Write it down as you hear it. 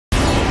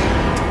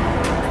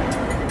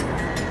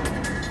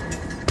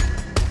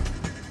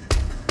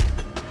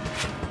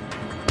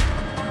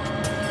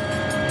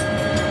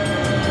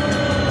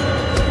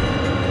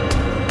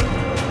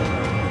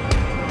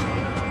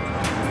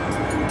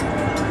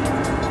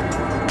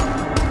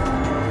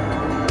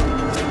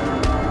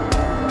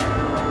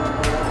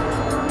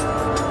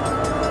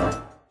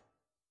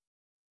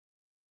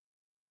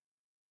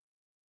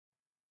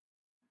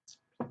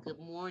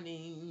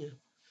morning,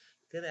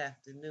 good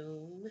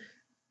afternoon,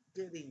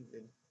 good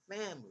evening,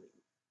 family.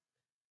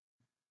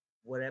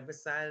 Whatever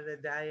side of the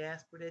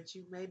diaspora that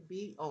you may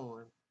be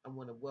on, I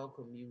want to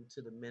welcome you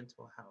to the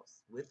Mental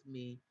House with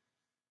me,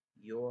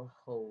 your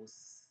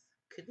host,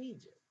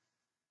 Khadija.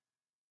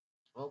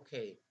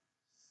 Okay,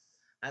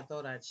 I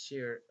thought I'd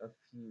share a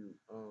few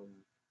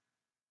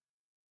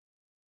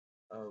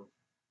of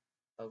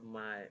of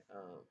my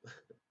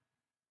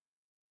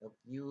a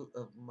few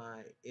of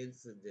my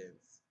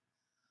incidents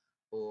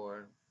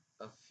or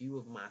a few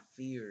of my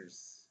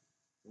fears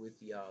with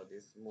y'all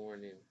this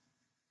morning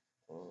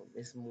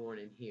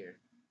here.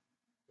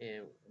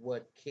 And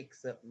what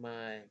kicks up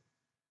my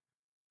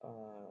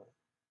uh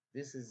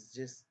this is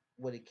just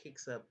what it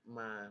kicks up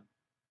my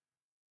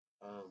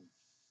um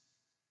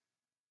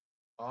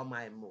all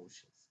my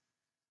emotions.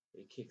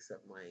 It kicks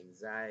up my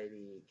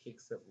anxiety, it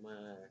kicks up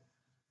my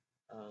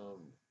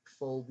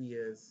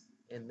phobias,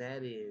 and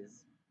that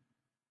is,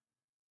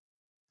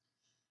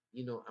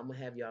 I'm gonna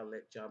have y'all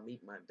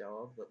meet my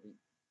dog, but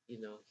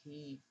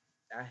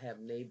I have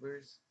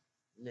neighbors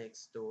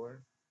next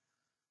door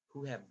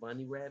who have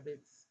bunny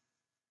rabbits,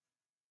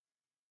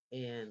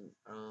 and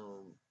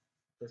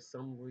for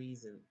some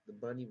reason the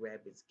bunny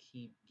rabbits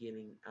keep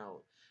getting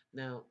out.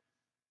 Now,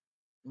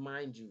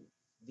 mind you,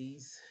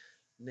 these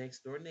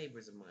next door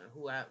neighbors of mine,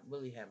 who I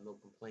really have no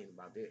complaint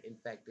about, they're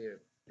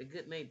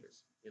good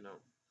neighbors,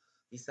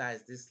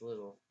 besides this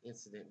little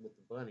incident with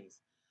the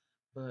bunnies.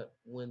 But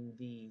when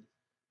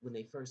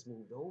they first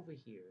moved over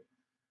here,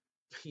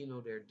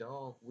 their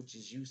dog, which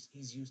is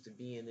he's used to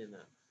being in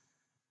a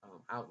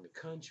out in the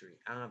country,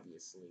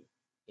 obviously,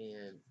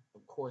 and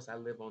of course I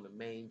live on the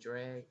main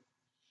drag.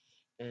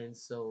 And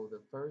so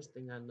the first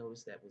thing I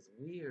noticed that was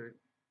weird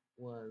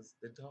was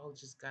the dog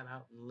just got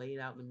out and laid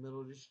out in the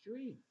middle of the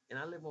street. And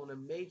I live on a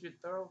major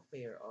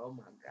thoroughfare. Oh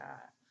my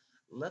God.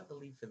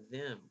 Luckily for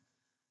them,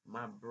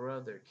 my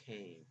brother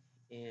came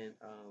and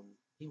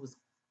he was,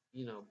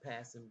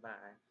 passing by,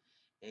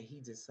 and he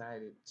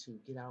decided to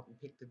get out and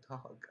pick the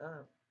dog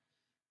up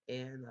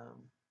and,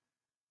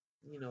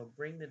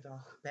 bring the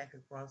dog back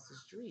across the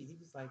street. He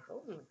was like,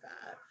 oh my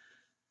God,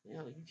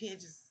 you can't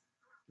just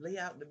lay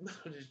out in the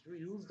middle of the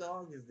street. Whose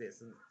dog is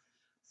this? And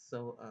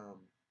so,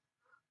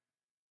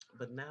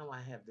 but now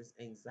I have this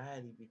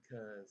anxiety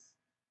because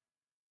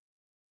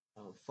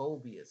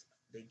phobias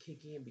they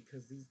kick in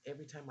because these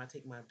every time I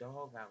take my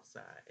dog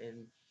outside,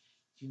 and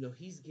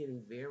he's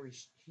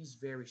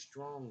very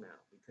strong now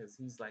because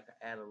he's like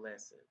an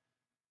adolescent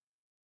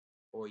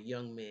or a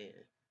young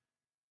man.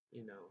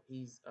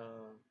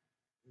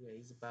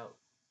 He's about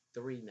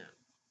 3 now,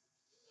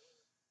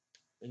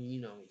 and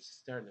he's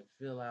starting to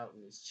fill out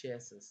in his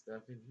chest and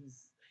stuff, and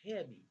he's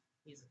heavy.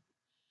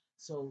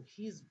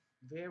 He's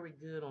very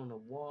good on the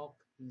walk.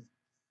 He's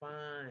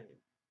fine.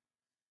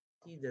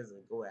 He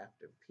doesn't go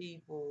after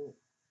people.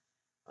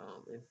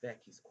 In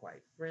fact, he's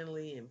quite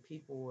friendly, and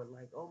people were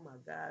like, "Oh my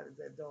God, is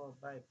that dog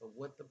bite?" But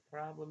what the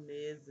problem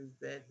is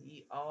that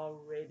he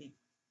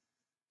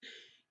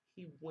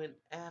went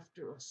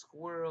after a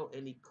squirrel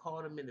and he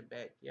caught him in the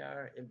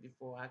backyard. And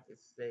before I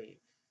could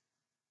say,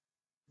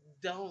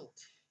 "Don't,"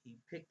 he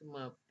picked him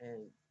up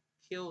and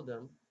killed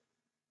him.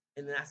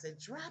 And then I said,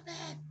 "Drop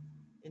it!"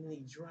 And then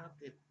he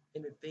dropped it,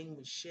 and the thing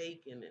was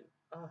shaking, and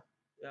oh,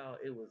 y'all,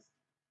 it was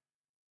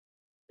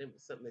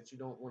something that you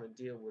don't want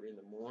to deal with in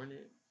the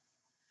morning.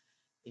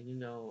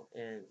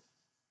 And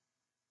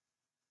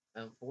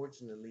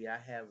unfortunately I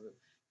have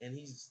and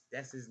he's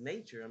that's his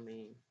nature. I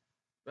mean,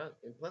 but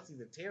and plus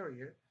he's a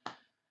terrier.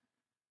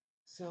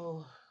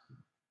 So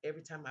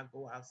every time I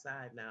go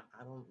outside now,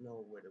 I don't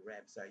know where the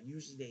rabbits are.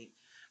 Usually they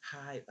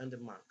hide under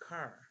my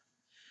car.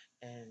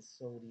 And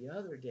so the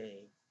other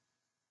day,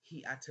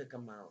 I took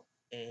him out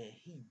and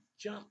he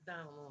jumped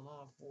down on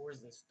all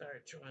fours and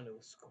started trying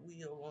to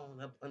squeal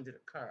on up under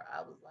the car.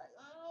 I was like,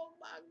 oh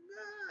my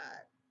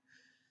God.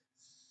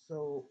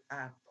 So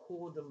I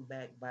pulled him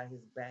back by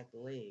his back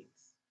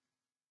legs,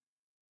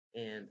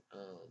 and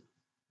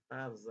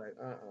I was like,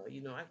 I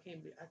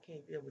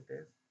can't deal with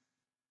this.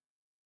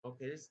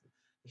 Okay, this,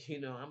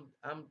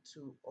 I'm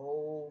too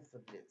old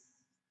for this.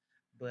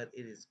 But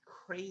it is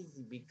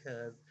crazy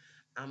because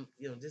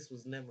this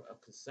was never a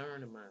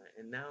concern of mine,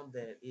 and now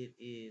that it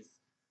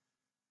is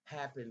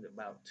happened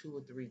about 2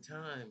 or 3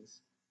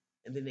 times,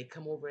 and then they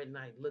come over at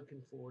night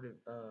looking for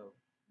the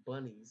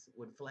bunnies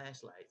with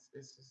flashlights.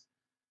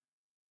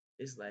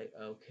 It's like,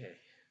 okay,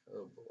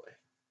 oh boy.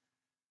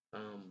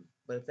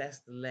 But if that's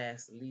the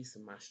least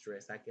of my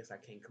stress, I guess I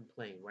can't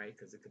complain, right?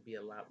 Because it could be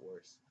a lot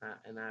worse,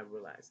 and I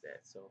realize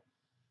that. So,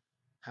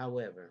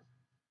 however,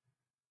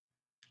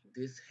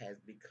 this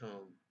has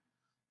become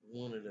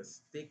one of the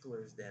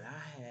sticklers that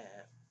I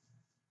have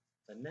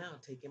for now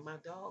taking my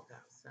dog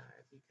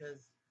outside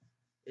because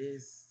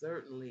it's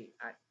certainly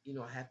I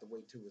have to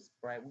wait till it's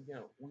bright.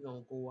 We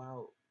gonna go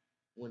out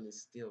when it's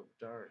still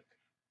dark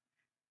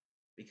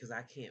because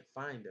I can't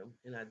find them,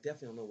 and I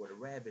definitely don't know where the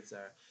rabbits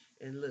are.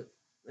 And look,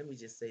 let me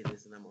just say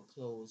this, and I'm gonna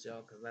close,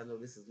 y'all, because I know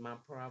this is my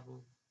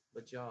problem,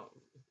 but y'all,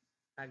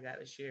 I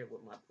gotta share it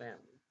with my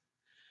family.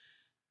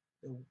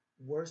 The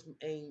worst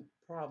main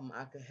problem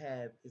I could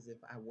have is if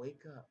I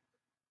wake up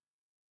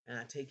and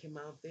I take him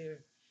out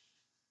there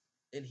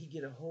and he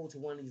get a hold to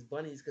one of these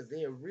bunnies because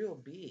they're real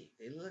big.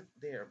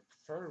 They're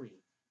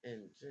furry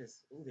and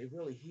just ooh, they're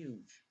really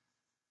huge.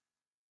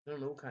 I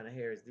don't know what kind of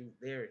hairs.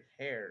 They're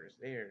hairs.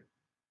 They're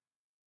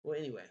well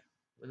anyway,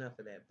 enough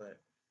of that. But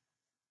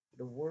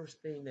the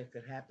worst thing that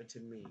could happen to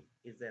me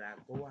is that I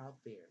go out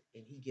there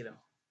and he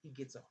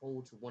gets a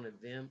hold to one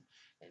of them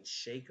and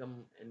shake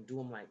him and do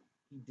him like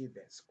he did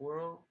that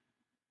squirrel.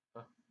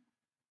 Uh,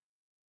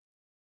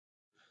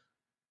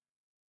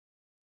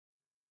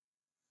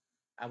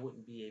 I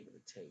wouldn't be able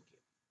to take it.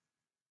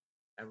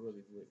 I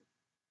really wouldn't.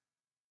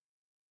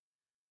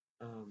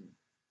 Um,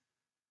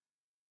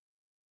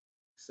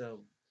 so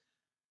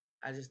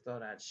I just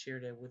thought I'd share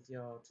that with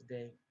y'all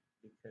today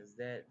because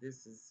that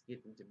this is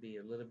getting to be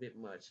a little bit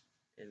much.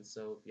 And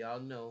so if y'all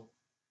know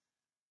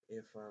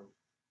if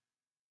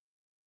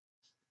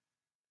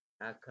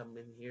I come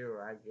in here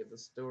or I give a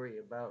story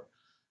about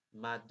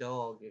my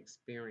dog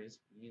experience,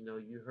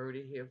 you heard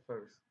it here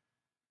first.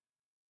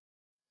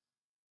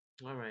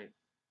 All right.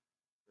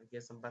 I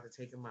guess I'm about to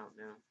take him out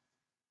now.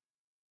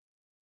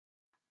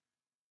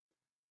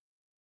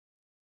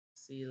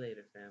 See you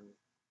later, family.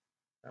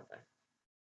 Bye bye.